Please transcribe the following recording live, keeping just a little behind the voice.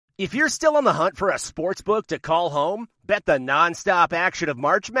If you're still on the hunt for a sports book to call home, bet the nonstop action of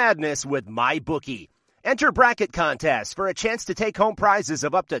March Madness with MyBookie. Enter bracket contests for a chance to take home prizes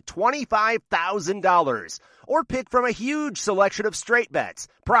of up to $25,000, or pick from a huge selection of straight bets,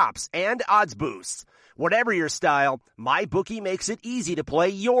 props, and odds boosts. Whatever your style, MyBookie makes it easy to play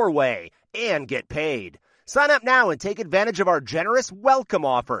your way and get paid. Sign up now and take advantage of our generous welcome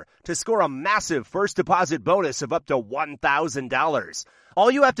offer to score a massive first deposit bonus of up to $1,000. All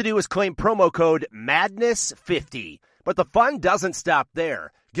you have to do is claim promo code MADNESS50. But the fun doesn't stop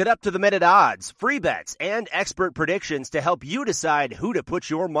there. Get up-to-the-minute odds, free bets, and expert predictions to help you decide who to put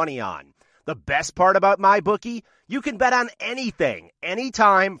your money on. The best part about MyBookie? You can bet on anything,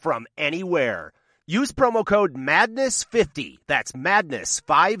 anytime, from anywhere. Use promo code MADNESS50, that's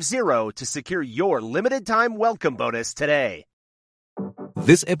MADNESS50, to secure your limited-time welcome bonus today.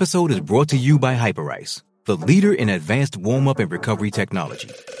 This episode is brought to you by Hyperice, the leader in advanced warm-up and recovery technology.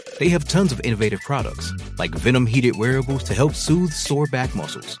 They have tons of innovative products, like Venom-heated wearables to help soothe sore back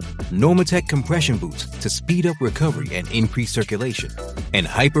muscles, Normatec compression boots to speed up recovery and increase circulation, and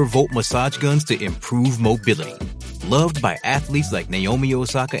Hypervolt massage guns to improve mobility. Loved by athletes like Naomi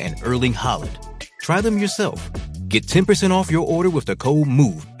Osaka and Erling Haaland. Try them yourself. Get 10% off your order with the code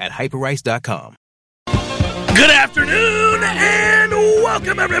MOVE at hyperice.com. Good afternoon and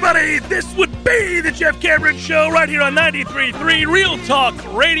welcome, everybody. This would be the Jeff Cameron Show right here on 93.3 Real Talk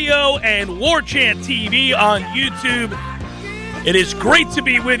Radio and War Chant TV on YouTube. It is great to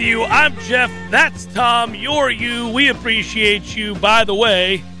be with you. I'm Jeff. That's Tom. You're you. We appreciate you. By the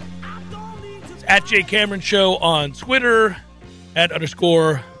way, it's at J Cameron Show on Twitter, at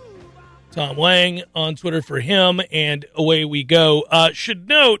 _ Tom Lang on Twitter for him, and away we go. Should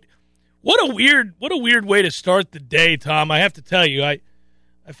note, what a weird way to start the day, Tom. I have to tell you, I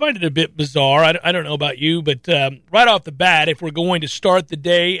find it a bit bizarre. I don't know about you, but right off the bat, if we're going to start the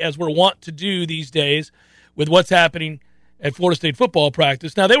day as we're wont to do these days with what's happening at Florida State football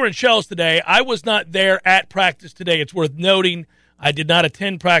practice. Now, they were in Shells today. I was not there at practice today. It's worth noting I did not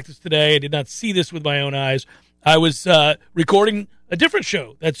attend practice today. I did not see this with my own eyes. I was recording a different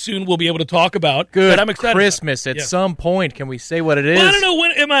show that soon we'll be able to talk about. Good. That I'm excited Christmas about. At some point. Can we say what it is? Well, I don't know.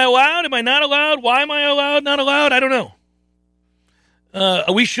 When am I allowed? Am I not allowed? Why am I allowed? Not allowed? I don't know.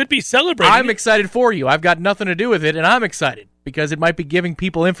 We should be celebrating. I'm excited for you. I've got nothing to do with it, and I'm excited because it might be giving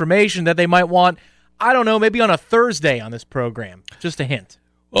people information that they might want, I don't know, maybe on a Thursday on this program. Just a hint.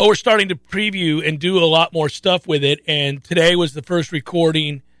 Well, we're starting to preview and do a lot more stuff with it, and today was the first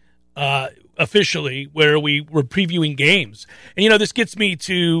recording officially where we were previewing games. And, this gets me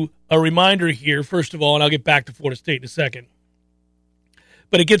to a reminder here, first of all, and I'll get back to Florida State in a second.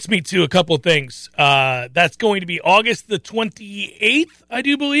 But it gets me to a couple of things. That's going to be August the 28th, I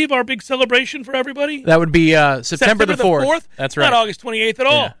do believe, our big celebration for everybody. That would be September the 4th. That's right. Not August 28th at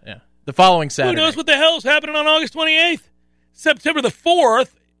all. Yeah. The following Saturday. Who knows what the hell is happening on August 28th? September the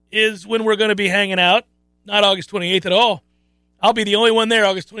 4th is when we're going to be hanging out, not August 28th at all. I'll be the only one there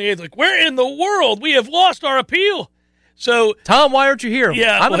August 28th. Like, where in the world? We have lost our appeal. So, Tom, why aren't you here?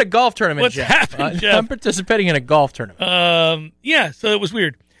 Yeah, I'm at a golf tournament, what's Jeff. happened, Jeff? I'm participating in a golf tournament. So it was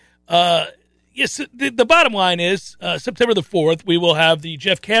weird. Yes, the bottom line is September the 4th, we will have the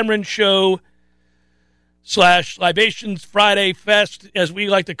Jeff Cameron Show / Libations Friday Fest, as we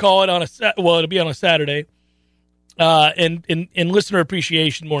like to call it, it'll be on a Saturday. And listener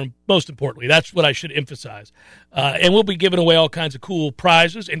appreciation, most importantly. That's what I should emphasize. And we'll be giving away all kinds of cool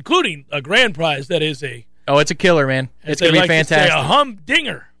prizes, including a grand prize that is it's a killer, man. It's going to be fantastic. A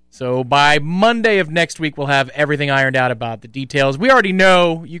humdinger. So by Monday of next week, we'll have everything ironed out about the details. We already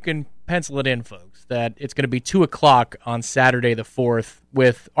know, you can pencil it in, folks, that it's going to be 2 o'clock on Saturday the 4th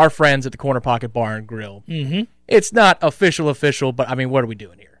with our friends at the Corner Pocket Bar and Grill. Mm-hmm. It's not official, but, I mean, what are we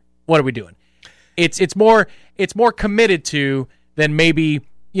doing here? What are we doing? It's more committed to than maybe,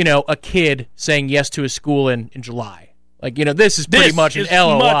 a kid saying yes to a school in July. Like, this is pretty much an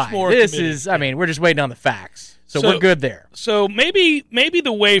LOI. Much more this committed. is, we're just waiting on the facts. So we're good there. So maybe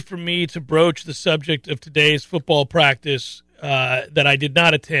the way for me to broach the subject of today's football practice that I did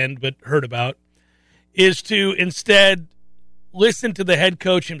not attend but heard about is to instead listen to the head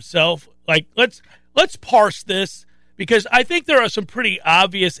coach himself. Like, let's parse this, because I think there are some pretty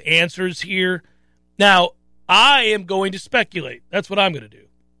obvious answers here. Now, I am going to speculate. That's what I'm going to do.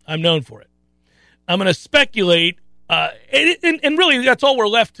 I'm known for it. I'm going to speculate, and really that's all we're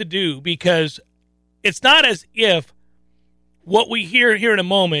left to do, because it's not as if what we hear here in a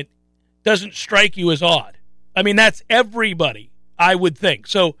moment doesn't strike you as odd. I mean, that's everybody, I would think.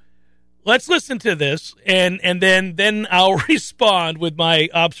 So let's listen to this, and then I'll respond with my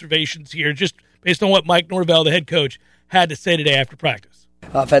observations here, just based on what Mike Norvell, the head coach, had to say today after practice.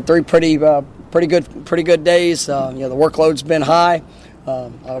 I've had three pretty good days. The workload's been high.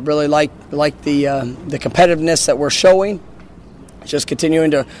 I really like the competitiveness that we're showing. Just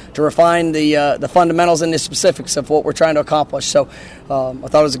continuing to refine the fundamentals and the specifics of what we're trying to accomplish. So I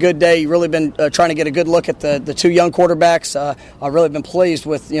thought it was a good day. Really been trying to get a good look at the two young quarterbacks. I've really been pleased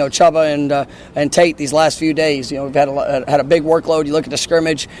with Chuba and Tate these last few days. We've had a big workload. You look at the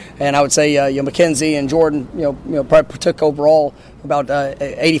scrimmage, and I would say McKenzie and Jordan probably took overall about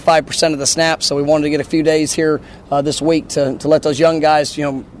 85% of the snaps. So we wanted to get a few days here this week to let those young guys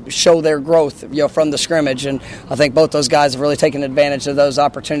show their growth from the scrimmage, and I think both those guys have really taken advantage of those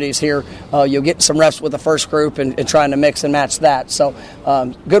opportunities here. You'll get some reps with the first group and trying to mix and match that. So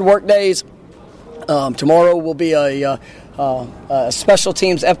good work days. Tomorrow will be a special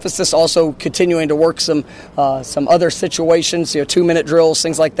teams emphasis, also continuing to work some other situations, 2-minute drills,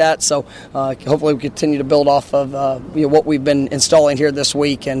 things like that. So hopefully we continue to build off of what we've been installing here this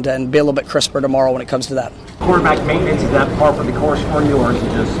week and be a little bit crisper tomorrow when it comes to that. Quarterback maintenance, is that par for the course for you, or is it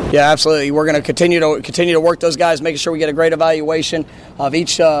just? Yeah, absolutely. We're going to continue to work those guys, making sure we get a great evaluation of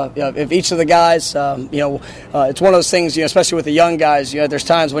each of the guys. It's one of those things, especially with the young guys. There's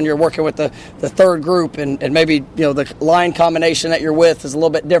times when you're working with the third group and maybe the line combination that you're with is a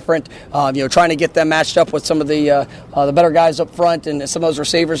little bit different. Trying to get them matched up with some of the better guys up front and some of those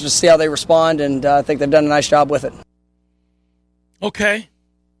receivers to see how they respond, and I think they've done a nice job with it. Okay.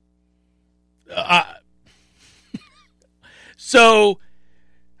 So,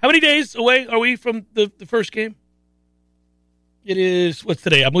 how many days away are we from the first game? It is, what's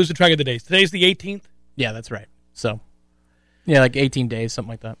today? I'm losing track of the days. Today's the 18th? Yeah, that's right. So, yeah, like 18 days,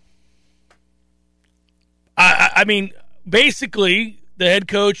 something like that. I mean, basically, the head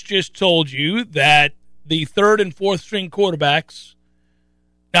coach just told you that the third and fourth string quarterbacks,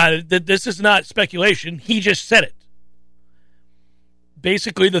 now, this is not speculation, he just said it.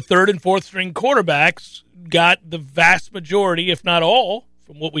 Basically, the third and fourth string quarterbacks got the vast majority, if not all,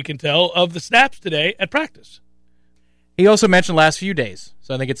 from what we can tell, of the snaps today at practice. He also mentioned last few days,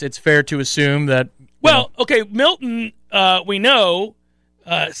 so I think it's fair to assume that. Well, okay, Milton, we know,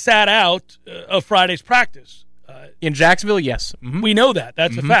 sat out of Friday's practice. In Jacksonville, yes. Mm-hmm. We know that.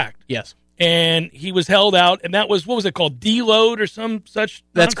 That's a fact. Yes. And he was held out, and that was, what was it called, deload or some such?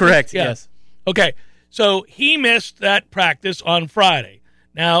 That's nonsense? correct, Yeah. yes. Okay, so he missed that practice on Friday.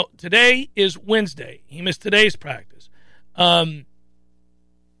 Now, today is Wednesday. He missed today's practice. That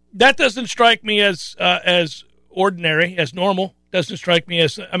doesn't strike me as ordinary, as normal. Doesn't strike me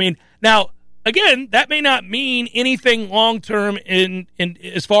as, now, again, that may not mean anything long-term in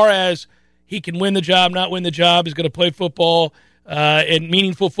as far as he can win the job, not win the job, is going to play football, and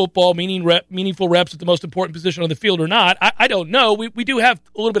meaningful football, meaningful reps at the most important position on the field or not. I don't know. We do have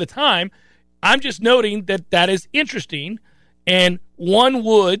a little bit of time. I'm just noting that is interesting. And one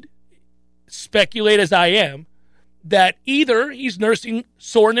would speculate, as I am, that either he's nursing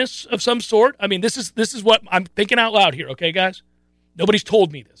soreness of some sort. I mean, this is what I'm thinking out loud here, okay, guys? Nobody's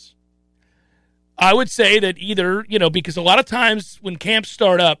told me this. I would say that either, because a lot of times when camps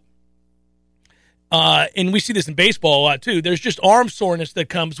start up, and we see this in baseball a lot too, there's just arm soreness that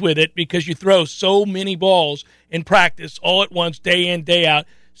comes with it because you throw so many balls in practice all at once, day in, day out.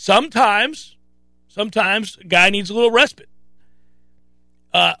 Sometimes a guy needs a little respite.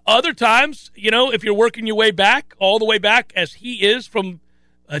 Other times, if you're working your way back, all the way back as he is from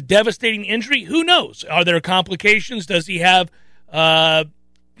a devastating injury, who knows? Are there complications? Does he have,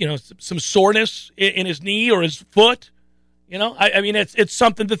 some soreness in his knee or his foot? It's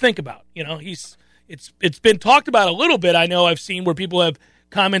something to think about. It's been talked about a little bit. I know I've seen where people have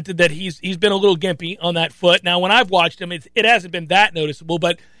commented that he's been a little gimpy on that foot. Now, when I've watched him, it hasn't been that noticeable,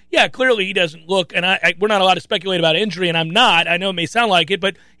 but yeah, clearly he doesn't look, and we're not allowed to speculate about injury, and I'm not. I know it may sound like it,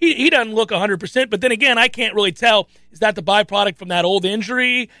 but he doesn't look 100%. But then again, I can't really tell, is that the byproduct from that old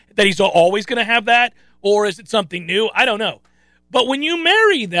injury, that he's always going to have that, or is it something new? I don't know. But when you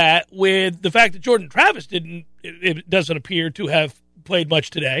marry that with the fact that Jordan Travis it doesn't appear to have played much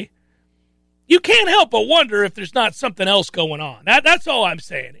today, you can't help but wonder if there's not something else going on. That's all I'm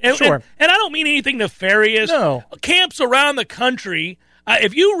saying. Sure. And I don't mean anything nefarious. No. Camps around the country,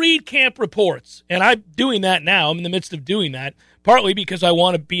 if you read camp reports, and I'm doing that now, I'm in the midst of doing that, partly because I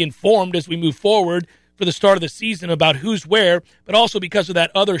want to be informed as we move forward for the start of the season about who's where, but also because of that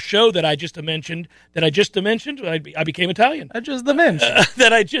other show that I just mentioned, I became Italian. That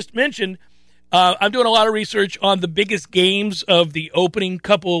I just mentioned. I'm doing a lot of research on the biggest games of the opening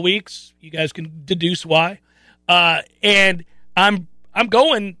couple of weeks. You guys can deduce why. And I'm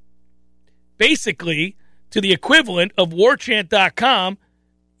going basically to the equivalent of warchant.com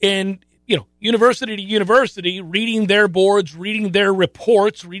and university to university, reading their boards, reading their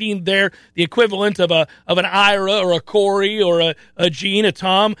reports, reading the equivalent of an Ira or a Corey or a Gene, a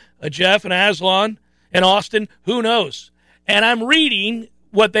Tom, a Jeff, an Aslan, an Austin, who knows? And I'm reading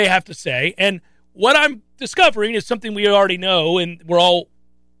what they have to say, and what I'm discovering is something we already know and we're all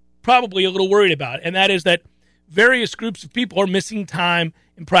probably a little worried about, and that is that various groups of people are missing time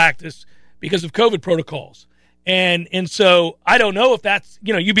in practice because of COVID protocols. And so I don't know if that's,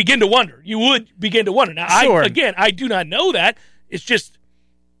 you begin to wonder. You would begin to wonder. Now, sure. I do not know that. It's just,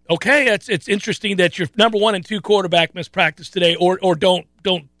 okay, it's interesting that your number 1 and 2 quarterback missed practice today or don't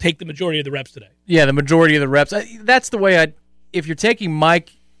take the majority of the reps today. Yeah, the majority of the reps. That's the way if you're taking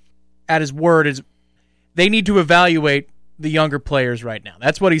Mike at his word, is they need to evaluate the younger players right now.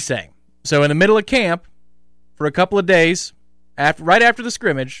 That's what he's saying. So in the middle of camp, for a couple of days, right after the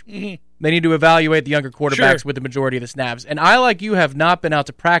scrimmage, they need to evaluate the younger quarterbacks with the majority of the snaps. And I, like you, have not been out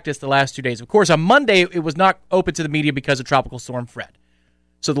to practice the last 2 days. Of course, on Monday, it was not open to the media because of Tropical Storm Fred.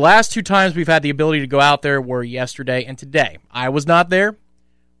 So the last 2 times we've had the ability to go out there were yesterday and today. I was not there,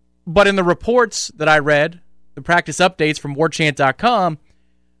 but in the reports that I read, the practice updates from warchant.com,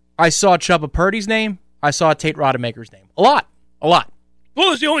 I saw Chubba Purdy's name. I saw Tate Rodemaker's name. A lot. Well,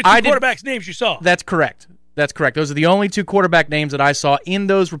 those are the only 2 quarterbacks' names you saw. That's correct. Those are the only 2 quarterback names that I saw in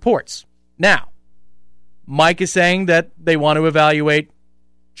those reports. Now, Mike is saying that they want to evaluate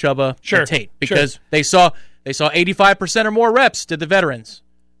Chubba and Tate because they saw 85% or more reps did the veterans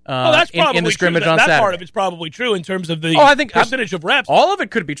that's probably in the scrimmage true. on that Saturday. Part of it's probably true in terms of the percentage of reps. All of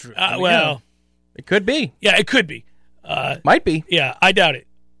it could be true. It could be. Yeah, it could be. Might be. Yeah, I doubt it.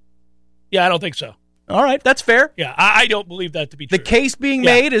 Yeah, I don't think so. All right, that's fair. Yeah, I don't believe that to be true. The case being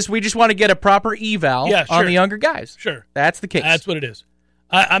made is we just want to get a proper eval on the younger guys. Sure. That's the case. That's what it is.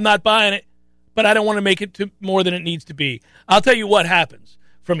 I'm not buying it, but I don't want to make it to more than it needs to be. I'll tell you what happens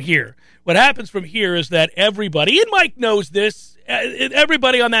from here. What happens from here is that everybody, and Mike knows this,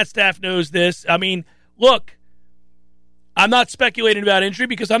 everybody on that staff knows this. I mean, look, I'm not speculating about injury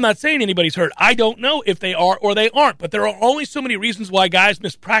because I'm not saying anybody's hurt. I don't know if they are or they aren't, but there are only so many reasons why guys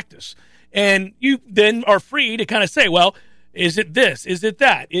miss practice. And you then are free to kind of say, well, is it this? Is it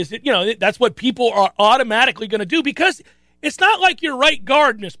that? Is it, that's what people are automatically going to do because it's not like your right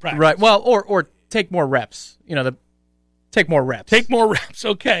guard missed practice. Right. Well, or take more reps. Take more reps. Take more reps.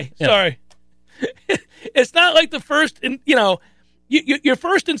 Okay. Yeah. Sorry. It's not like the first, your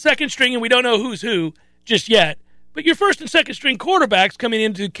first and second string, and we don't know who's who just yet, but your first and second string quarterbacks coming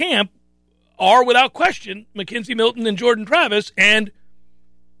into camp are without question Mackenzie Milton and Jordan Travis, and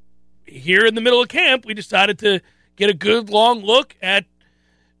here in the middle of camp, we decided to get a good long look at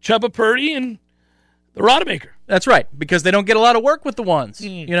Chubba Purdy and the Rodemaker. That's right, because they don't get a lot of work with the ones,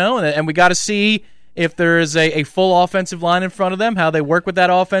 and we got to see if there is a full offensive line in front of them, how they work with that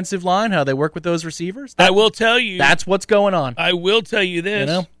offensive line, how they work with those receivers. I will tell you. That's what's going on. I will tell you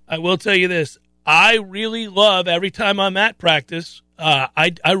this. I will tell you this. I really love, every time I'm at practice,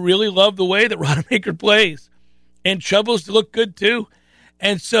 I really love the way that Rodemaker plays. And Chubba's look good too.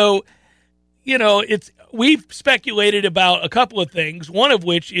 And so, we've speculated about a couple of things, one of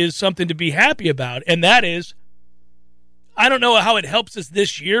which is something to be happy about, and that is, I don't know how it helps us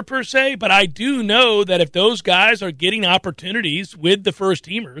this year per se, but I do know that if those guys are getting opportunities with the first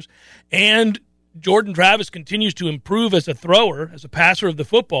teamers and Jordan Travis continues to improve as a thrower, as a passer of the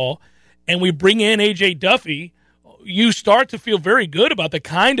football, and we bring in A.J. Duffy, you start to feel very good about the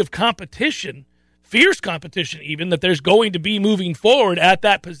kind of competition, fierce competition even, that there's going to be moving forward at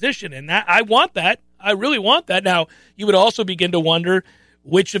that position. And that I want that. I really want that. Now, you would also begin to wonder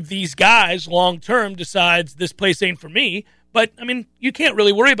which of these guys long-term decides this place ain't for me. But, I mean, you can't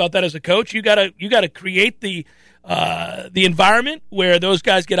really worry about that as a coach. You gotta create the environment where those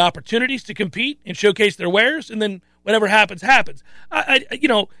guys get opportunities to compete and showcase their wares, and then whatever happens, happens.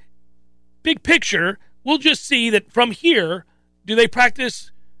 Big picture, we'll just see that from here, do they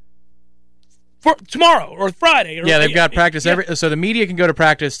practice for tomorrow or Friday? Or, they've got practice so the media can go to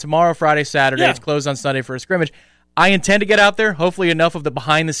practice tomorrow, Friday, Saturday. It's closed on Sunday for a scrimmage. I intend to get out there. Hopefully enough of the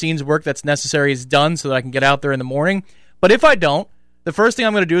behind-the-scenes work that's necessary is done so that I can get out there in the morning. But if I don't, the first thing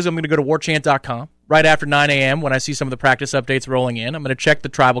I'm going to do is I'm going to go to warchant.com right after 9 a.m. when I see some of the practice updates rolling in. I'm going to check the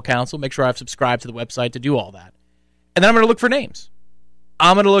Tribal Council, make sure I've subscribed to the website to do all that. And then I'm going to look for names.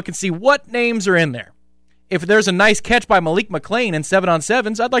 I'm going to look and see what names are in there. If there's a nice catch by Malik McClain in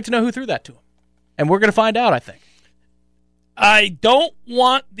 7-on-7s, I'd like to know who threw that to him. And we're going to find out, I think. I don't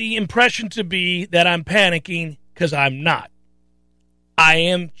want the impression to be that I'm panicking, because I'm not. I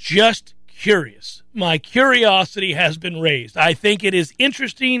am just curious. My curiosity has been raised. I think it is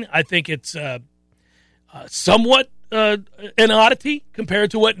interesting. I think it's somewhat an oddity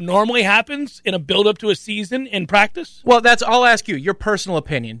compared to what normally happens in a build-up to a season in practice? Well, I'll ask you, your personal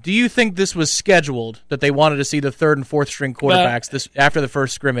opinion. Do you think this was scheduled, that they wanted to see the third and fourth string quarterbacks after the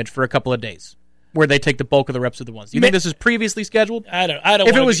first scrimmage for a couple of days, where they take the bulk of the reps of the ones? Do you think this is previously scheduled? I don't.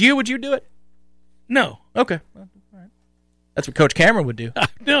 If it was you, would you do it? No. Okay. Well, all right. That's what Coach Cameron would do.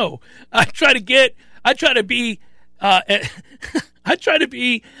 No. I try to be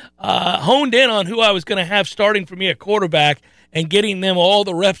honed in on who I was going to have starting for me at quarterback and getting them all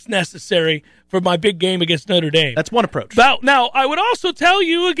the reps necessary for my big game against Notre Dame. That's one approach. Now, I would also tell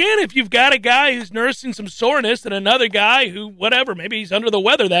you, again, if you've got a guy who's nursing some soreness and another guy who, whatever, maybe he's under the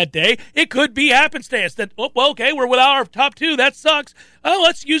weather that day, it could be happenstance that, oh, well, okay, we're without our top two. That sucks. Oh,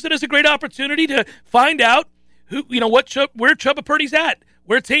 let's use it as a great opportunity to find out who, where Chubba Purdy's at,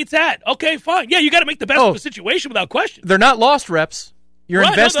 where Tate's at. Okay, fine. Yeah, you got to make the best of the situation without question. They're not lost reps. You're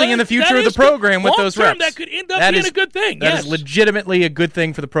investing in the future of the program with those reps. That could end up being a good thing. That is legitimately a good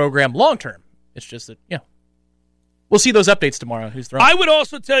thing for the program long term. It's just that, we'll see those updates tomorrow. Who's throwing? I would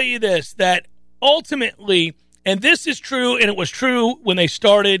also tell you this, that ultimately, and this is true, and it was true when they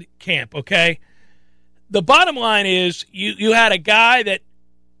started camp, okay? The bottom line is you had a guy that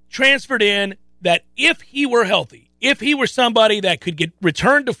transferred in that if he were healthy, if he were somebody that could get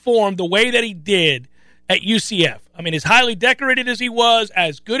returned to form the way that he did at UCF, I mean, as highly decorated as he was,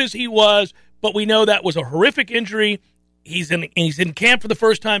 as good as he was, but we know that was a horrific injury. He's in camp for the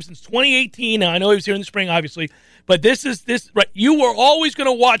first time since 2018. Now, I know he was here in the spring, obviously, but this right. You were always going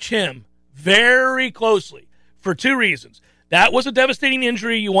to watch him very closely for two reasons. That was a devastating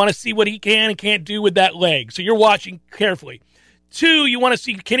injury. You want to see what he can and can't do with that leg, so you're watching carefully. Two, you want to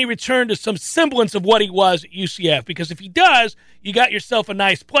see, can he return to some semblance of what he was at UCF? Because if he does, you got yourself a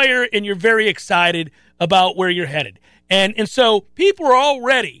nice player, and you're very excited about where you're headed. And so people are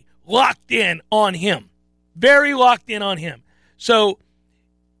already locked in on him, very locked in on him. So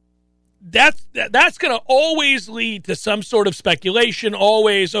that's going to always lead to some sort of speculation,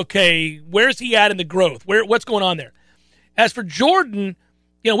 always, okay, where's he at in the growth? What's going on there? As for Jordan,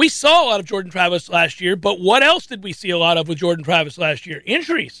 we saw a lot of Jordan Travis last year, but what else did we see a lot of with Jordan Travis last year?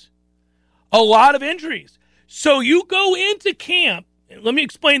 Injuries. A lot of injuries. So you go into camp, let me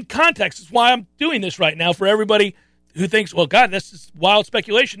explain context. That's why I'm doing this right now for everybody who thinks, well, God, this is wild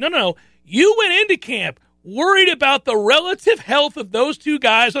speculation. No. You went into camp worried about the relative health of those two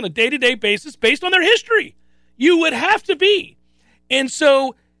guys on a day-to-day basis based on their history. You would have to be. And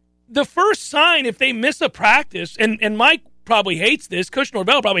so the first sign, if they miss a practice, and Mike probably hates this, Coach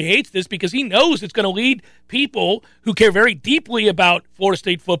Norvell probably hates this because he knows it's going to lead people who care very deeply about Florida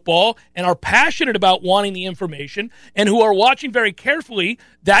State football and are passionate about wanting the information and who are watching very carefully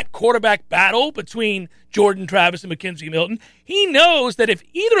that quarterback battle between Jordan Travis and McKenzie Milton. He knows that if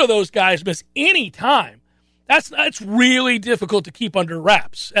either of those guys miss any time, that's really difficult to keep under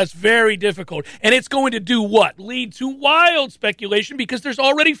wraps. That's very difficult. And it's going to do what? Lead to wild speculation because there's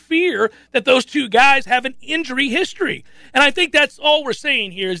already fear that those two guys have an injury history. And I think that's all we're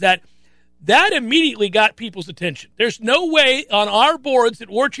saying here is that immediately got people's attention. There's no way on our boards at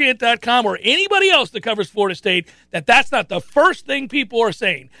warchant.com or anybody else that covers Florida State that that's not the first thing people are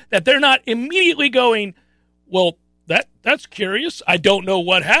saying, that they're not immediately going, well, that's curious. I don't know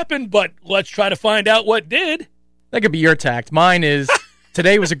what happened, but let's try to find out what did. That could be your tact. Mine is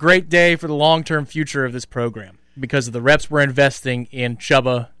today was a great day for the long-term future of this program because of the reps we're investing in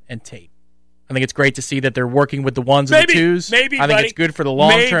Chubba and Tate. I think it's great to see that they're working with the ones and the twos. I think it's good for the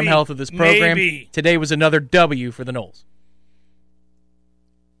long-term health of this program. Today was another W for the Noles.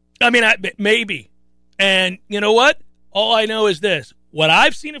 I mean, maybe. And you know what? All I know is this. What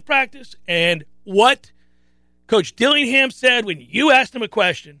I've seen of practice and what Coach Dillingham said when you asked him a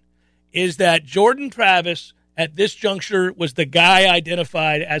question is that Jordan Travis at this juncture was the guy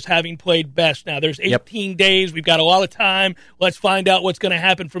identified as having played best. Now, there's 18 days. We've got a lot of time. Let's find out what's going to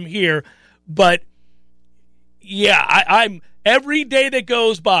happen from here. But, yeah, I'm every day that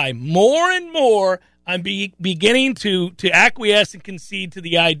goes by, more and more, I'm beginning to acquiesce and concede to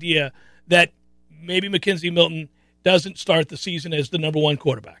the idea that maybe McKenzie Milton doesn't start the season as the number one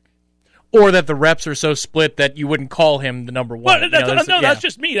quarterback. Or that the reps are so split that you wouldn't call him the number one. Well, that's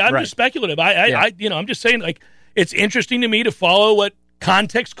just me. I'm just speculative. I'm just saying, like, it's interesting to me to follow what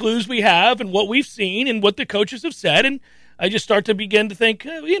context clues we have and what we've seen and what the coaches have said, and I just start to begin to think,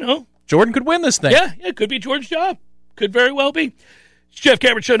 Jordan could win this thing. Yeah, it could be Jordan's job. Could very well be. It's Jeff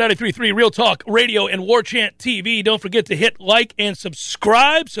Cameron Show, 93.3 Real Talk Radio and War Chant TV. Don't forget to hit like and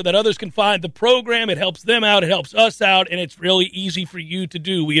subscribe so that others can find the program. It helps them out. It helps us out, and it's really easy for you to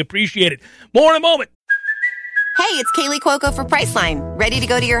do. We appreciate it. More in a moment. Hey, it's Kaylee Cuoco for Priceline. Ready to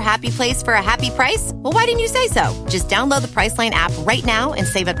go to your happy place for a happy price? Well, why didn't you say so? Just download the Priceline app right now and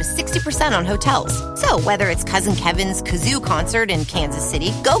save up to 60% on hotels. So whether it's Cousin Kevin's Kazoo Concert in Kansas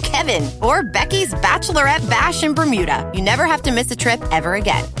City, go Kevin, or Becky's Bachelorette Bash in Bermuda, you never have to miss a trip ever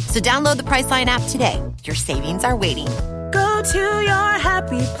again. So download the Priceline app today. Your savings are waiting. Go to your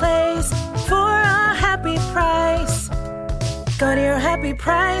happy place for a happy price. Go to your happy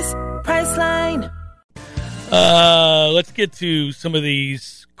price, Priceline. Let's get to some of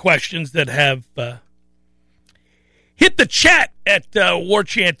these questions that have hit the chat at War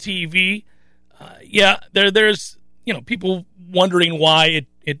Chant TV. There's people wondering why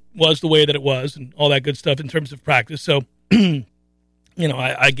it was the way that it was and all that good stuff in terms of practice. So,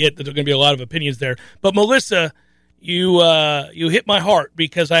 I get that there are going to be a lot of opinions there. But Melissa, you hit my heart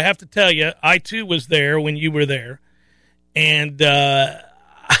because I have to tell you, I too was there when you were there, and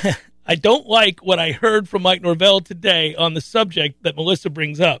I don't like what I heard from Mike Norvell today on the subject that Melissa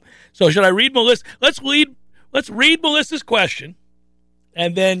brings up. So should I read Melissa? Let's read Melissa's question,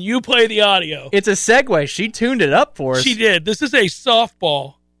 and then you play the audio. It's a segue. She tuned it up for us. She did. This is a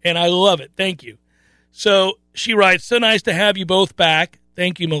softball, and I love it. Thank you. So she writes, so nice to have you both back.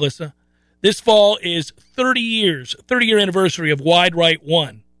 Thank you, Melissa. This fall is 30-year anniversary of Wide Right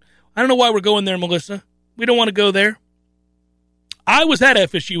 1. I don't know why we're going there, Melissa. We don't want to go there. I was at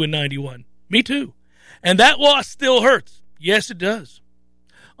FSU in 91. Me too. And that loss still hurts. Yes, it does.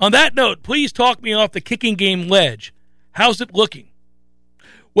 On that note, please talk me off the kicking game ledge. How's it looking?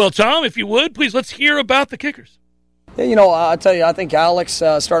 Well, Tom, if you would, please let's hear about the kickers. Yeah, I'll tell you, I think Alex,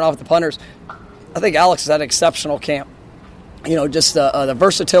 starting off with the punters, I think Alex has had an exceptional camp. Just the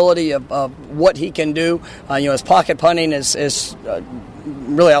versatility of what he can do. His pocket punting is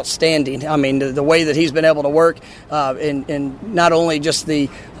really outstanding. I mean, the way that he's been able to work in not only just the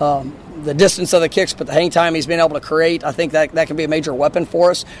distance of the kicks, but the hang time he's been able to create. I think that can be a major weapon for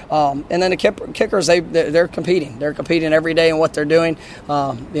us. And then the kickers, they're competing. They're competing every day in what they're doing.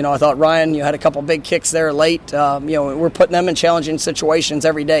 I thought Ryan, you had a couple big kicks there late. We're putting them in challenging situations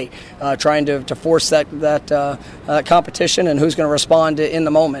every day, trying to force that competition and who's going to respond in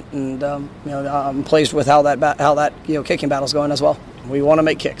the moment. And I'm pleased with how that kicking battle's going as well. We want to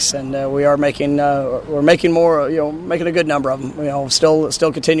make kicks, and we are making more. Making a good number of them.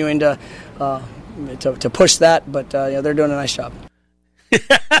 Still continuing to push that, but they're doing a nice job.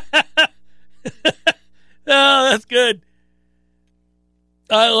 Oh, that's good.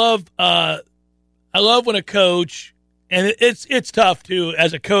 I love when a coach, and it's tough too.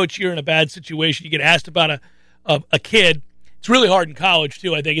 As a coach, you're in a bad situation. You get asked about a kid. It's really hard in college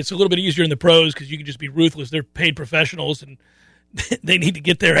too. I think it's a little bit easier in the pros because you can just be ruthless. They're paid professionals and they need to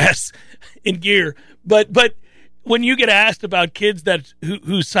get their ass in gear. But when you get asked about kids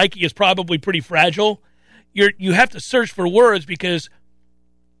whose psyche is probably pretty fragile, you have to search for words because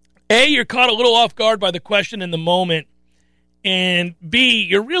A, you're caught a little off guard by the question in the moment, and B,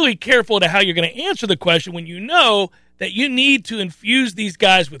 you're really careful to how you're going to answer the question when you know that you need to infuse these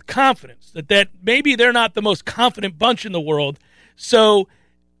guys with confidence, that maybe they're not the most confident bunch in the world. So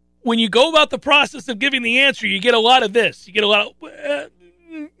when you go about the process of giving the answer, you get a lot of this. You get a lot of,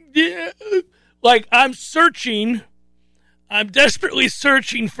 like I'm desperately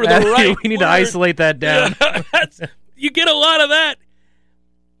searching for the right We need word. to isolate that down. You get a lot of that.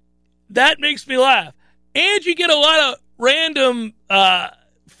 That makes me laugh. And you get a lot of random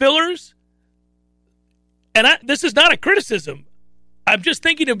fillers. And this is not a criticism. I'm just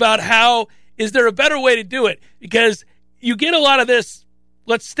thinking about how is there a better way to do it? Because you get a lot of this.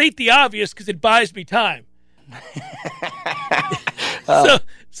 Let's state the obvious because it buys me time. So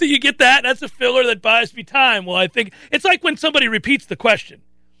you get that. That's a filler that buys me time. Well, I think it's like when somebody repeats the question.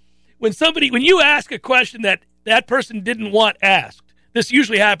 When you ask a question that person didn't want asked, this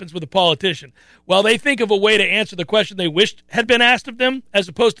usually happens with a politician. Well, they think of a way to answer the question they wished had been asked of them as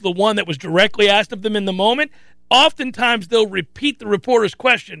opposed to the one that was directly asked of them in the moment. Oftentimes, they'll repeat the reporter's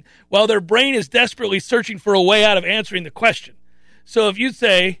question while their brain is desperately searching for a way out of answering the question. So if you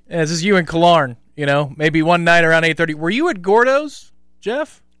say... Yeah, this is you and Klarn, maybe one night around 8:30. Were you at Gordo's,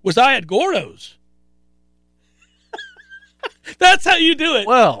 Jeff? Was I at Gordo's? That's how you do it.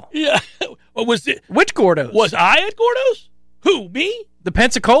 Well. Yeah. Or was it? Which Gordo's? Was I at Gordo's? Who, me? The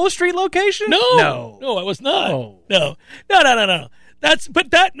Pensacola Street location? No, I was not. No.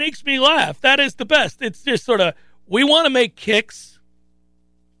 But that makes me laugh. That is the best. It's just sort of, we want to make kicks.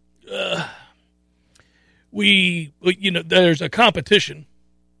 There's a competition.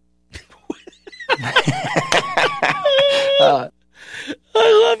 I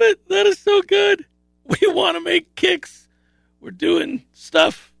love it. That is so good. We want to make kicks. We're doing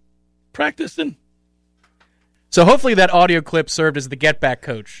stuff, practicing. So hopefully that audio clip served as the get-back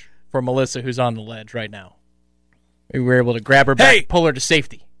coach for Melissa, who's on the ledge right now. We were able to grab her back, pull her to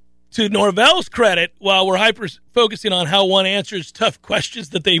safety. To Norvell's credit, while we're hyper-focusing on how one answers tough questions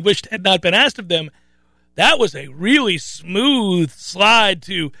that they wished had not been asked of them, that was a really smooth slide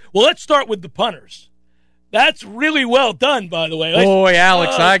to, well, let's start with the punters. That's really well done, by the way. Boy,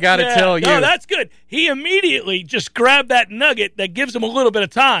 Alex, I got to tell you. No, that's good. He immediately just grabbed that nugget that gives him a little bit of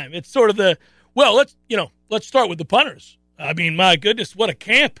time. It's sort of the, well, let's start with the punters. I mean, my goodness, what a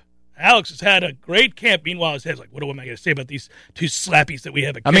camp. Alex has had a great camp. Meanwhile, his head's like, what am I going to say about these two slappies that we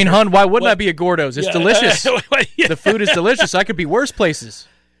have? I mean, Hun, why wouldn't I be at Gordo's? It's delicious. The food is delicious. I could be worse places.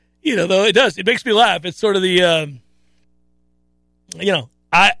 Though it does. It makes me laugh. It's sort of the,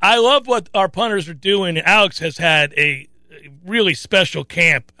 I love what our punters are doing. Alex has had a really special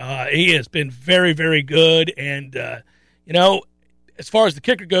camp. He has been very, very good. And, as far as the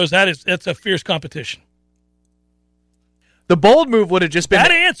kicker goes, that's a fierce competition. The bold move would have just been...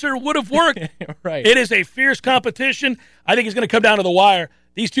 That answer would have worked. Right. It is a fierce competition. I think it's going to come down to the wire.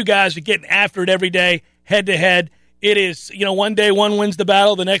 These two guys are getting after it every day, head-to-head. It is, one day one wins the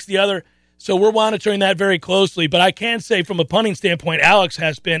battle, the next the other. So we're monitoring that very closely. But I can say from a punting standpoint, Alex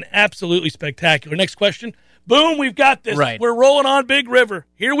has been absolutely spectacular. Next question. Boom, we've got this. Right. We're rolling on Big River.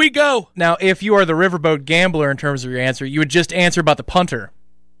 Here we go. Now, if you are the riverboat gambler in terms of your answer, you would just answer about the punter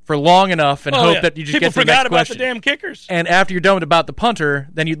for long enough and hope that you just get to the next question. People forgot about the damn kickers. And after you're done about the punter,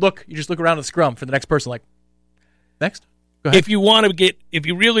 then you just look around the scrum for the next person like, next? Go ahead. If you want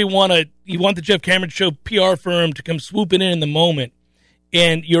the Jeff Cameron Show PR firm to come swooping in the moment,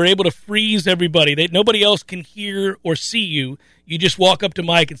 and you're able to freeze everybody, nobody else can hear or see you, you just walk up to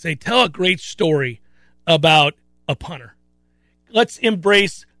Mike and say, tell a great story about a punter. Let's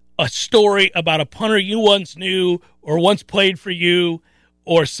embrace a story about a punter you once knew or once played for you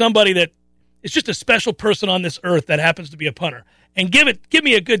or somebody that is just a special person on this earth that happens to be a punter. And give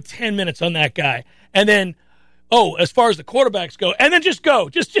me a good 10 minutes on that guy. And then, as far as the quarterbacks go, and then just go.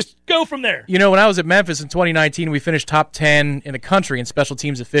 Just go from there. When I was at Memphis in 2019, we finished top 10 in the country in special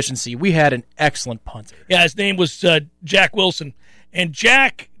teams efficiency. We had an excellent punter. Yeah, his name was Jack Wilson. And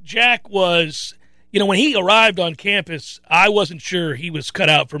Jack was, when he arrived on campus, I wasn't sure he was cut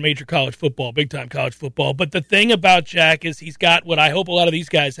out for major college football, big-time college football. But the thing about Jack is he's got what I hope a lot of these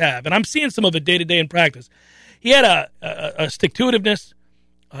guys have. And I'm seeing some of it day-to-day in practice. He had a stick-to-itiveness,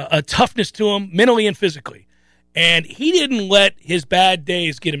 a toughness to him, mentally and physically. And he didn't let his bad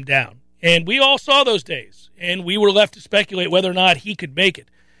days get him down. And we all saw those days. And we were left to speculate whether or not he could make it.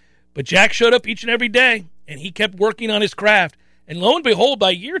 But Jack showed up each and every day, and he kept working on his craft. And lo and behold,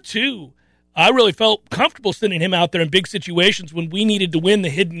 by year 2, I really felt comfortable sending him out there in big situations when we needed to win the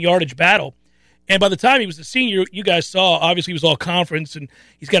hidden yardage battle. And by the time he was a senior, you guys saw, obviously he was all conference, and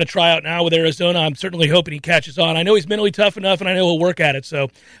he's got a tryout now with Arizona. I'm certainly hoping he catches on. I know he's mentally tough enough, and I know he'll work at it. So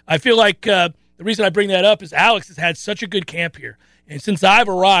I feel like the reason I bring that up is Alex has had such a good camp here. And since I've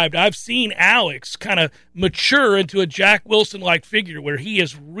arrived, I've seen Alex kind of mature into a Jack Wilson-like figure where he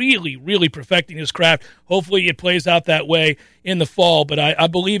is really, really perfecting his craft. Hopefully it plays out that way in the fall, but I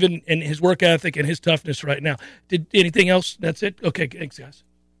believe in his work ethic and his toughness right now. Did anything else? That's it? Okay, thanks, guys.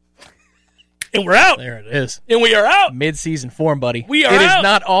 And we're out. There it is. And we are out. Mid-season form, buddy. We are out. It is out.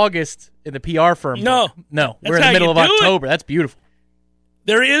 not August in the PR firm. No. We're in the middle of October. That's beautiful.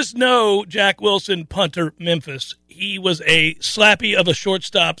 There is no Jack Wilson punter Memphis. He was a slappy of a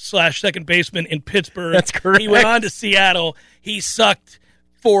shortstop / second baseman in Pittsburgh. That's correct. He went on to Seattle. He sucked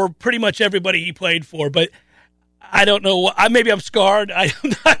for pretty much everybody he played for, but I don't know. Maybe I'm scarred. I'm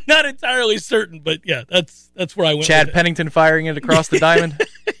not entirely certain, but yeah, that's where I went. Chad Pennington firing it across the diamond.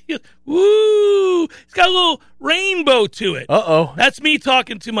 Woo! It's got a little rainbow to it. Uh-oh. That's me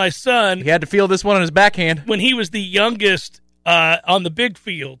talking to my son. He had to feel this one on his backhand. When he was the youngest on the big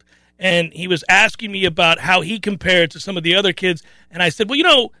field, and he was asking me about how he compared to some of the other kids, and I said,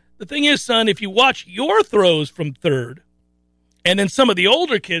 well, the thing is, son, if you watch your throws from third and then some of the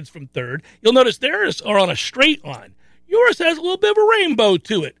older kids from third, you'll notice theirs are on a straight line. Yours has a little bit of a rainbow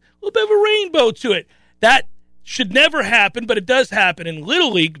to it. That should never happen, but it does happen in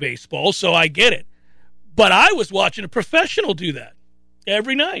Little League baseball, so I get it. But I was watching a professional do that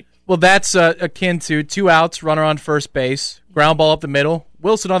every night. Well, that's akin to 2 outs, runner on first base, ground ball up the middle.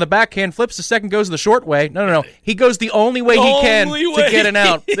 Wilson on the backhand flips the second, goes the short way. No. He goes the only way he can to get an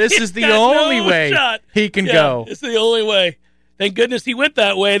out. This is the only way he can go. It's the only way. Thank goodness he went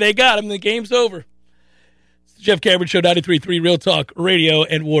that way. They got him. The game's over. It's the Jeff Cameron Show, 93.3 Real Talk Radio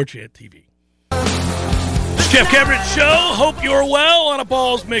and War Chant TV. It's Jeff Cameron Show. Hope you're well on a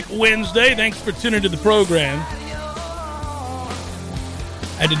Balls Mick Wednesday. Thanks for tuning to the program.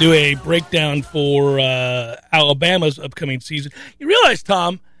 I had to do a breakdown for Alabama's upcoming season. You realize,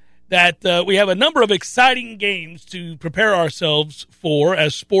 Tom, that we have a number of exciting games to prepare ourselves for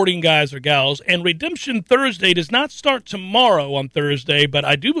as sporting guys or gals, and Redemption Thursday does not start tomorrow on Thursday, but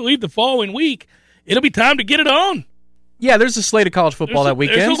I do believe the following week it'll be time to get it on. Yeah, there's a slate of college football that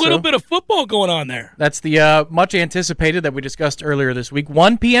weekend. There's a little bit of football going on there. That's the much anticipated that we discussed earlier this week.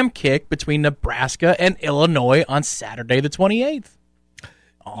 1 p.m. kick between Nebraska and Illinois on Saturday the 28th.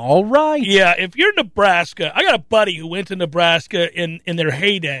 All right. Yeah, if you're Nebraska, I got a buddy who went to Nebraska in their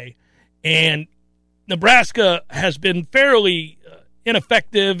heyday, and Nebraska has been fairly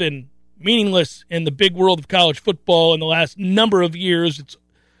ineffective and meaningless in the big world of college football in the last number of years. It's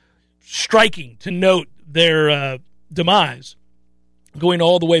striking to note their demise, going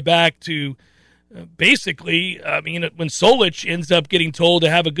all the way back to basically, when Solich ends up getting told to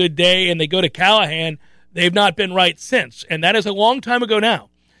have a good day and they go to Callahan, they've not been right since. And that is a long time ago now.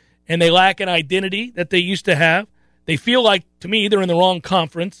 And they lack an identity that they used to have. They feel like, to me, they're in the wrong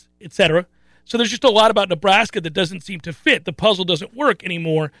conference, etc. So there's just a lot about Nebraska that doesn't seem to fit. The puzzle doesn't work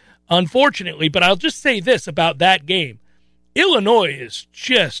anymore, unfortunately. But I'll just say this about that game. Illinois is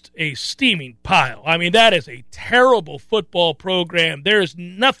just a steaming pile. I mean, that is a terrible football program. There is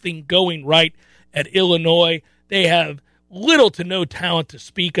nothing going right at Illinois. They have little to no talent to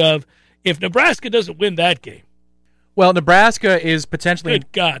speak of. If Nebraska doesn't win that game, well, Nebraska is potentially...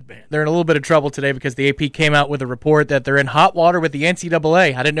 Good God, man. They're in a little bit of trouble today because the AP came out with a report that they're in hot water with the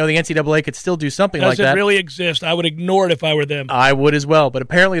NCAA. I didn't know the NCAA could still do something like that. Does it really exist? I would ignore it if I were them. I would as well, but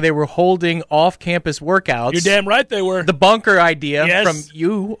apparently they were holding off-campus workouts. You're damn right they were. The bunker idea from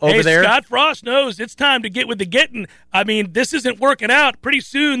you over there. Scott Frost knows it's time to get with the getting. I mean, this isn't working out. Pretty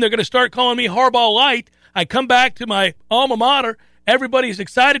soon they're going to start calling me Harbaugh Light. I come back to my alma mater. Everybody's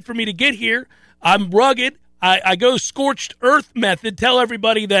excited for me to get here. I'm rugged. I go scorched earth method, tell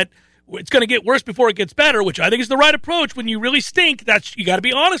everybody that it's going to get worse before it gets better, which I think is the right approach. When you really stink, you got to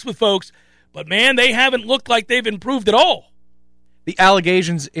be honest with folks. But, man, they haven't looked like they've improved at all. The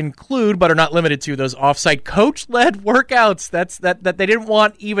allegations include, but are not limited to, those off-site coach-led workouts. That they didn't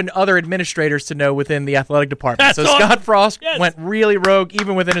want even other administrators to know within the athletic department. Scott Frost went really rogue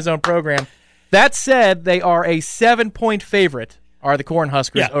even within his own program. That said, they are a 7-point favorite. Are the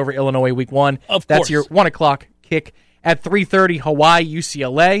Cornhuskers over Illinois Week 1. Of That's course. your 1 o'clock kick at 3:30, Hawaii,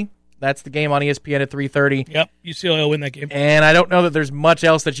 UCLA. That's the game on ESPN at 3:30. Yep, UCLA will win that game. And I don't know that there's much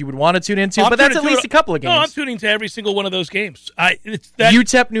else that you would want to tune into, but that's at least a couple of games. No, I'm tuning to every single one of those games.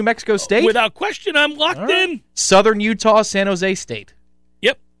 UTEP, New Mexico State? Without question, I'm locked in. Southern Utah, San Jose State.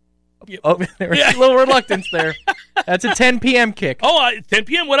 Yep. Oh, there's a little reluctance there. That's a 10 p.m. kick. Oh, 10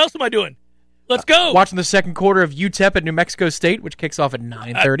 p.m.? What else am I doing? Let's go. Watching the second quarter of UTEP at New Mexico State, which kicks off at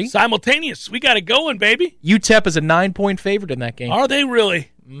 9:30. Simultaneous. We got it going, baby. UTEP is a 9-point favorite in that game. Are they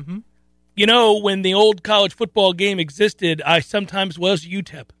really? Mm-hmm. You know, when the old college football game existed, I sometimes was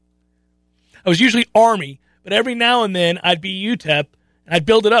UTEP. I was usually Army, but every now and then I'd be UTEP, and I'd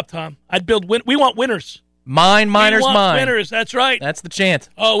build it up, Tom. We want winners. Miners, mine. We want winners, that's right. That's the chant.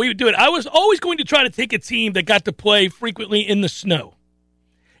 Oh, we would do it. I was always going to try to take a team that got to play frequently in the snow.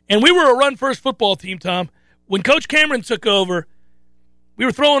 And we were a run-first football team, Tom. When Coach Cameron took over, we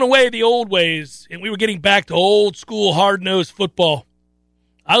were throwing away the old ways, and we were getting back to old-school, hard-nosed football.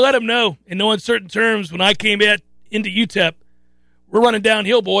 I let him know in no uncertain terms when I came into UTEP, we're running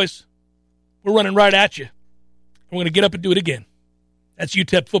downhill, boys. We're running right at you. We're going to get up and do it again. That's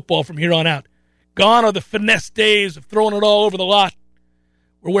UTEP football from here on out. Gone are the finesse days of throwing it all over the lot.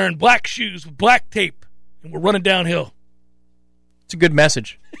 We're wearing black shoes with black tape, and we're running downhill. It's a good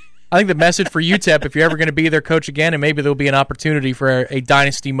message. I think the message for UTEP, if you're ever going to be their coach again, and maybe there'll be an opportunity for a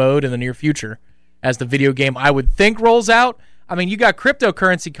dynasty mode in the near future as the video game, I would think, rolls out. I mean, you got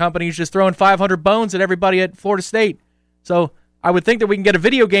cryptocurrency companies just throwing 500 bones at everybody at Florida State. So I would think that we can get a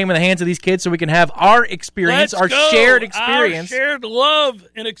video game in the hands of these kids so we can have our experience, shared experience. Our shared love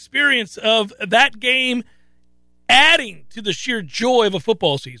and experience of that game adding to the sheer joy of a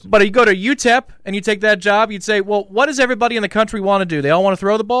football season. But you go to UTEP and you take that job, you'd say, well, what does everybody in the country want to do? They all want to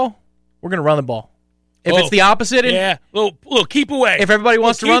throw the ball? We're going to run the ball. If it's the opposite, little keep away. If everybody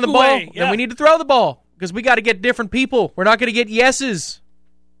wants to run the ball, then we need to throw the ball because we got to get different people. We're not going to get yeses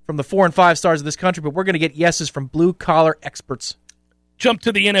from the 4 and 5 stars of this country, but we're going to get yeses from blue-collar experts. Jump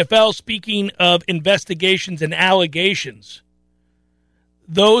to the NFL. Speaking of investigations and allegations,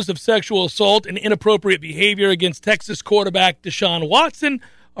 those of sexual assault and inappropriate behavior against Texas quarterback Deshaun Watson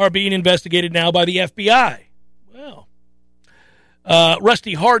are being investigated now by the FBI. Well,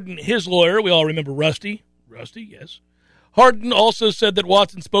 Rusty Hardin, his lawyer, we all remember Rusty. Rusty, yes. Harden also said that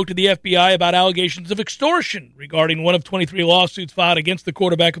Watson spoke to the FBI about allegations of extortion regarding one of 23 lawsuits filed against the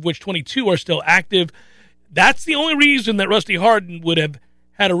quarterback, of which 22 are still active. That's the only reason that Rusty Harden would have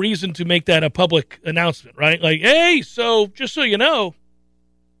had a reason to make that a public announcement, right? Like, hey, so just so you know,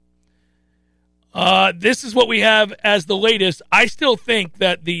 this is what we have as the latest. I still think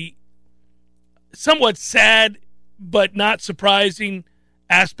that the somewhat sad but not surprising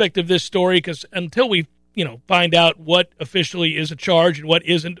aspect of this story, because until we find out what officially is a charge and what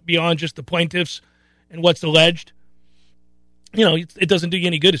isn't beyond just the plaintiffs and what's alleged, it doesn't do you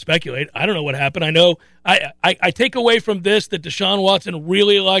any good to speculate. I don't know what happened. I know I take away from this that Deshaun Watson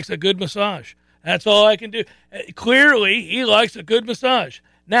really likes a good massage. That's all I can do. Clearly, he likes a good massage.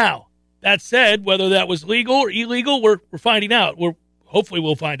 Now, that said, whether that was legal or illegal, we're finding out. Hopefully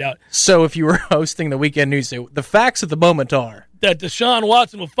we'll find out. So if you were hosting the Weekend News, the facts at the moment are that Deshaun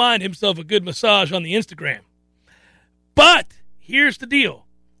Watson will find himself a good massage on the Instagram. But here's the deal.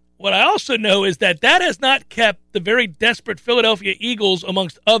 What I also know is that has not kept the very desperate Philadelphia Eagles,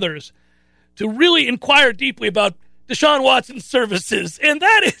 amongst others, to really inquire deeply about Deshaun Watson's services. And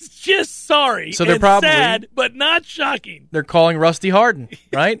that is just sorry. So they're probably sad, but not shocking. They're calling Rusty Harden,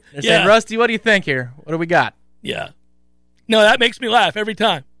 right? They're saying, Rusty, what do you think here? What do we got? Yeah. No, that makes me laugh every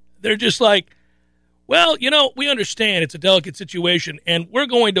time. They're just like, well, we understand it's a delicate situation, and we're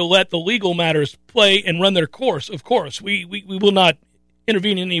going to let the legal matters play and run their course, of course. We will not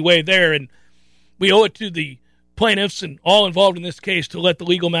intervene in any way there, and we owe it to the plaintiffs and all involved in this case to let the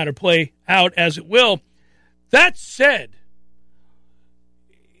legal matter play out as it will. That said,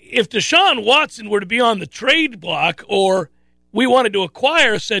 if Deshaun Watson were to be on the trade block or we wanted to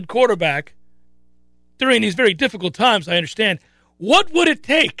acquire said quarterback during these very difficult times, I understand, what would it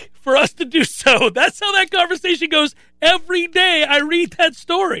take for us to do so? That's how that conversation goes every day I read that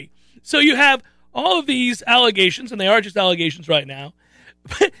story. So you have all of these allegations, and they are just allegations right now.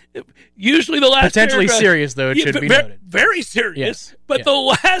 Usually the last potentially paragraph, serious, though, it should be noted. Very serious. Yes. But the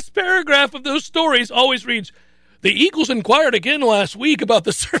last paragraph of those stories always reads, the Eagles inquired again last week about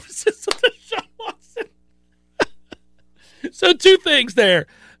the services of Deshaun Watson. So two things there.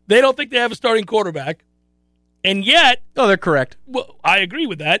 They don't think they have a starting quarterback. And yet... Oh, they're correct. Well, I agree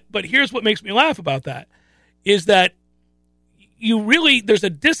with that. But here's what makes me laugh about that, is that there's a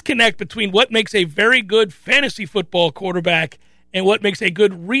disconnect between what makes a very good fantasy football quarterback and what makes a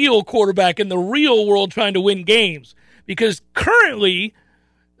good real quarterback in the real world trying to win games. Because currently,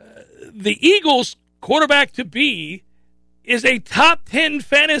 the Eagles' quarterback-to-be is a top 10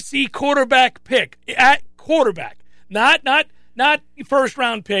 fantasy quarterback pick at quarterback. Not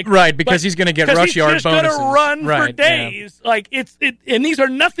first-round pick. Right, because he's going to get rush yard bonuses. He's just going to run for days. Yeah. And these are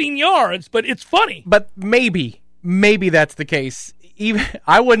nothing yards, but it's funny. But maybe that's the case. Even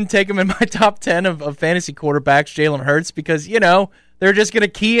I wouldn't take him in my top 10 of fantasy quarterbacks, Jalen Hurts, because, they're just going to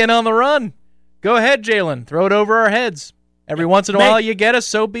key in on the run. Go ahead, Jalen. Throw it over our heads. Every once in a while you get us,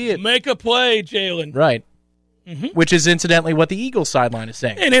 so be it. Make a play, Jalen. Right. Mm-hmm. Which is incidentally what the Eagles sideline is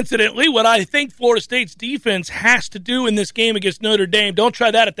saying. And incidentally, what I think Florida State's defense has to do in this game against Notre Dame, don't try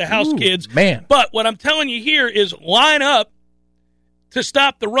that at the house, kids. Man. But what I'm telling you here is line up to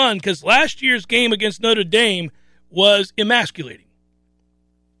stop the run, because last year's game against Notre Dame was emasculating.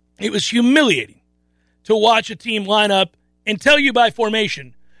 It was humiliating to watch a team line up and tell you by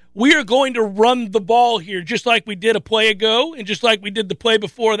formation, we are going to run the ball here just like we did a play ago, and just like we did the play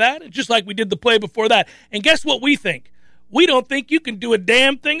before that, and just like we did the play before that. And guess what we think? We don't think you can do a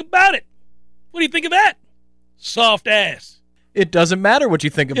damn thing about it. What do you think of that? Soft ass. It doesn't matter what you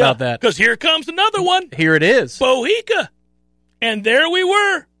think about that. Because here comes another one. Here it is. Bohica. And there we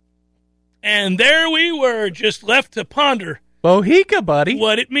were. And there we were, just left to ponder. Bohica, buddy.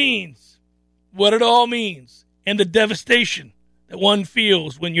 What it means. What it all means. And the devastation that one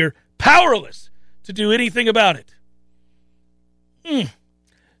feels when you're powerless to do anything about it.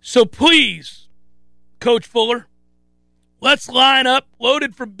 So please, Coach Fuller, let's line up,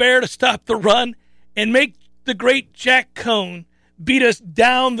 loaded for bear to stop the run, and make the great Jack Cohn beat us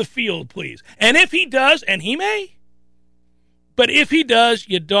down the field, please. And if he does, and he may, but if he does,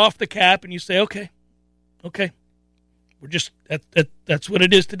 you doff the cap and you say, okay, we're just that's what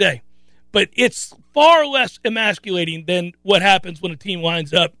it is today. But it's far less emasculating than what happens when a team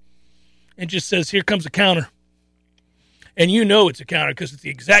lines up and just says, here comes a counter. And you know it's a counter because it's the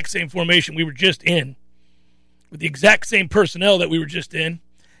exact same formation we were just in, with the exact same personnel that we were just in.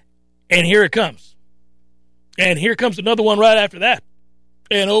 And here it comes. And here comes another one right after that.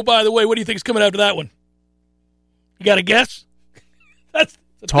 And, oh, by the way, what do you think is coming after that one? You got a guess? That's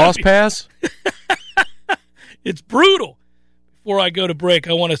toss pass? It's brutal. Before I go to break,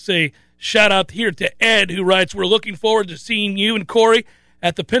 I want to say Shout out here to Ed, who writes, we're looking forward to seeing you and Corey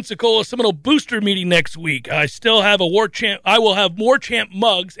at the Pensacola Seminole Booster meeting next week. I still have I will have more Champ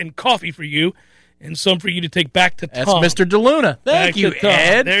mugs and coffee for you, and some for you to take back to Tom. That's Mr. DeLuna. Thank you,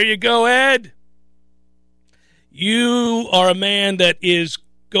 Ed. There you go, Ed. You are a man that is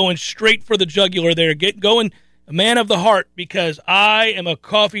going straight for the jugular there. Get going, a man of the heart, because I am a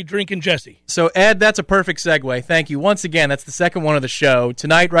coffee-drinking Jesse. So, Ed, that's a perfect segue. Thank you. Once again, that's the second one of the show.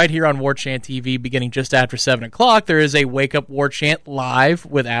 Tonight, right here on War Chant TV, beginning just after 7 o'clock, there is a Wake Up War Chant live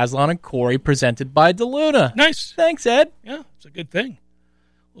with Aslan and Corey, presented by DeLuna. Nice. Thanks, Ed. Yeah, it's a good thing.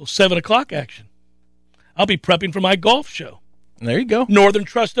 A little 7 o'clock action. I'll be prepping for my golf show. There you go. Northern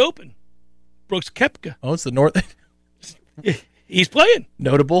Trust Open. Brooks Koepka. Oh, it's the North. He's playing.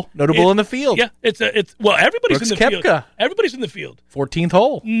 Notable in the field. Yeah, everybody's Brooks in the field. Koepka. Everybody's in the field. 14th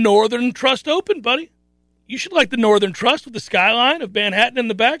hole. Northern Trust Open, buddy. You should like the Northern Trust with the skyline of Manhattan in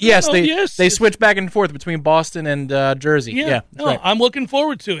the back. Yes, they switch back and forth between Boston and Jersey. Yeah, right. I'm looking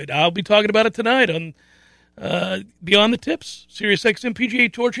forward to it. I'll be talking about it tonight on Beyond the Tips, Sirius XM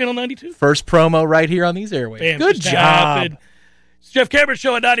PGA Tour Channel 92. First promo right here on these airwaves. Bam, good job. Happened. It's Jeff Cameron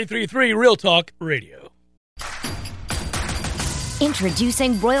Show at 93.3 Real Talk Radio.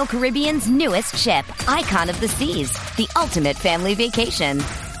 Introducing Royal Caribbean's newest ship, Icon of the Seas, the ultimate family vacation.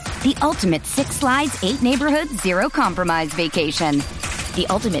 The ultimate 6 slides, 8 neighborhoods, 0 compromise vacation. The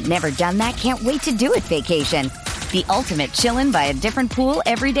ultimate never done that, can't wait to do it vacation. The ultimate chillin' by a different pool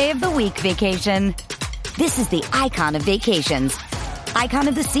every day of the week vacation. This is the Icon of Vacations. Icon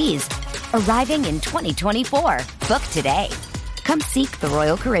of the Seas, arriving in 2024. Book today. Come seek the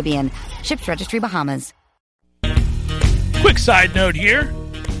Royal Caribbean. Ships Registry, Bahamas. Quick side note here,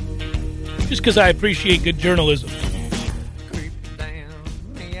 just because I appreciate good journalism.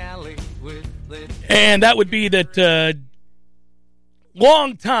 And that would be that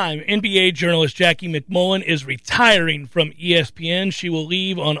longtime NBA journalist Jackie McMullen is retiring from ESPN. She will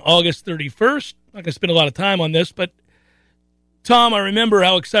leave on August 31st. I'm not going to spend a lot of time on this, but Tom, I remember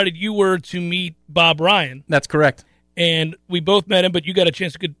how excited you were to meet Bob Ryan. That's correct. And we both met him, but you got a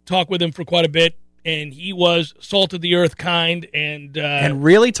chance to talk with him for quite a bit. And he was salt of the earth kind and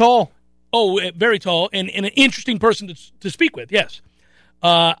really tall. Oh, very tall and an interesting person to speak with. Yes,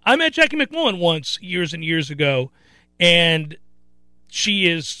 I met Jackie McMullen once years and years ago, and she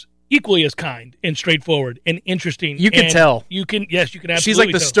is equally as kind and straightforward and interesting. You can tell. You can absolutely. She's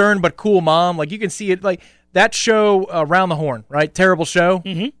like the tell. stern but cool mom. Like you can see it. Like that show, Around the Horn, right? Terrible show.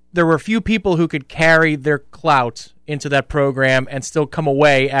 Mm-hmm. There were a few people who could carry their clout into that program and still come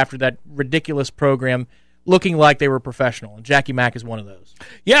away after that ridiculous program looking like they were professional. And Jackie Mack is one of those.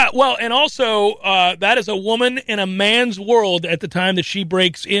 Yeah, well, and also that is a woman in a man's world at the time that she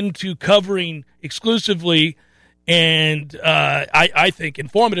breaks into covering exclusively and I think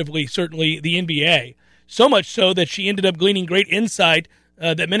informatively, certainly, the NBA. So much so that she ended up gleaning great insight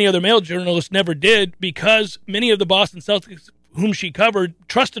that many other male journalists never did because many of the Boston Celtics whom she covered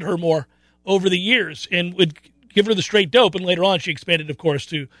trusted her more over the years and would give her the straight dope, and later on she expanded, of course,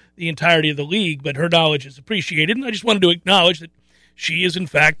 to the entirety of the league, but her knowledge is appreciated, and I just wanted to acknowledge that she is, in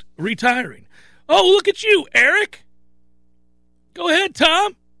fact, retiring. Oh, look at you, Eric. Go ahead,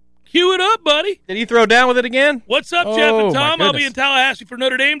 Tom. Cue it up, buddy. Did he throw down with it again? What's up, Jeff and Tom? I'll be in Tallahassee for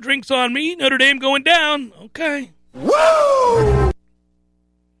Notre Dame. Drinks on me. Notre Dame going down. Okay. Woo!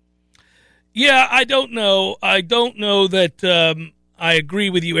 Yeah, I don't know. I don't know that I agree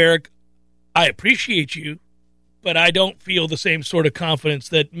with you, Eric. I appreciate you, but I don't feel the same sort of confidence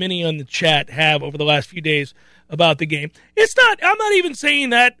that many on the chat have over the last few days about the game. I'm not even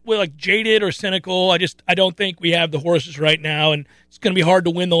saying that we're like jaded or cynical. I don't think we have the horses right now, and it's going to be hard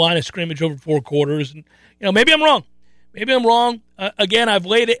to win the line of scrimmage over 4 quarters. And maybe I'm wrong. Again, I've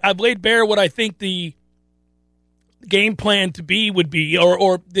laid bare what I think the game plan would be,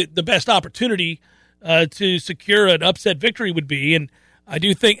 or the best opportunity to secure an upset victory would be. And I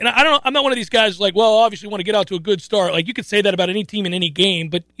do think, and I'm not one of these guys like, well, obviously want to get out to a good start. Like you could say that about any team in any game,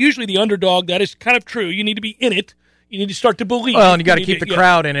 but usually the underdog, that is kind of true. You need to be in it. You need to start to believe. Well, and you got to keep the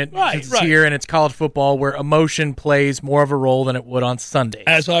crowd in it. Right, it's here, and it's college football where emotion plays more of a role than it would on Sundays.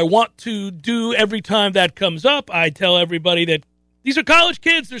 As I want to do every time that comes up, I tell everybody that these are college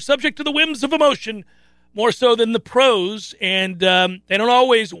kids. They're subject to the whims of emotion more so than the pros, and they don't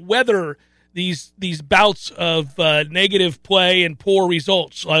always weather these bouts of negative play and poor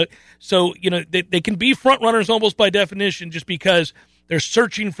results. So, they can be front runners almost by definition just because they're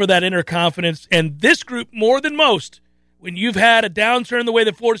searching for that inner confidence. And this group, more than most, when you've had a downturn the way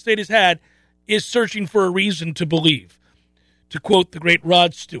that Florida State has had, is searching for a reason to believe, to quote the great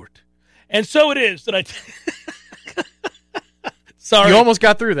Rod Stewart. And so it is that Sorry. You almost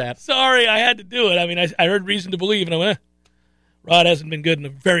got through that. Sorry, I had to do it. I mean, I heard reason to believe, and I went, Rod hasn't been good in a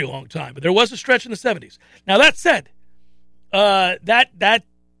very long time. But there was a stretch in the 70s. Now, that said, that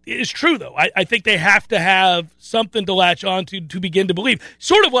is true, though. I think they have to have something to latch on to begin to believe.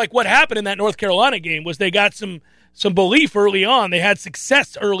 Sort of like what happened in that North Carolina game was they got some belief early on. They had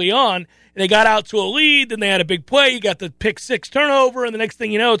success early on. They got out to a lead, then they had a big play. You got the pick six turnover, and the next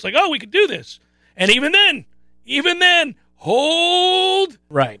thing you know, it's like, oh, we could do this. And even then, hold.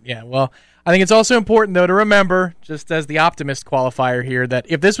 Right, yeah. Well, I think it's also important, though, to remember, just as the optimist qualifier here, that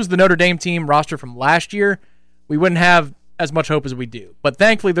if this was the Notre Dame team roster from last year, we wouldn't have as much hope as we do. But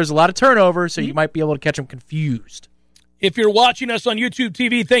thankfully, there's a lot of turnover, so you might be able to catch them confused. If you're watching us on YouTube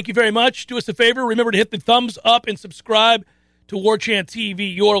TV, thank you very much. Do us a favor. Remember to hit the thumbs up and subscribe to War Chant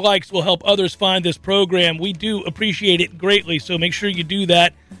TV. Your likes will help others find this program. We do appreciate it greatly, so make sure you do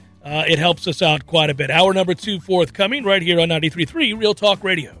that. It helps us out quite a bit. Hour number 2 forthcoming right here on 93.3 Real Talk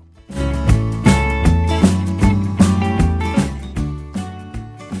Radio.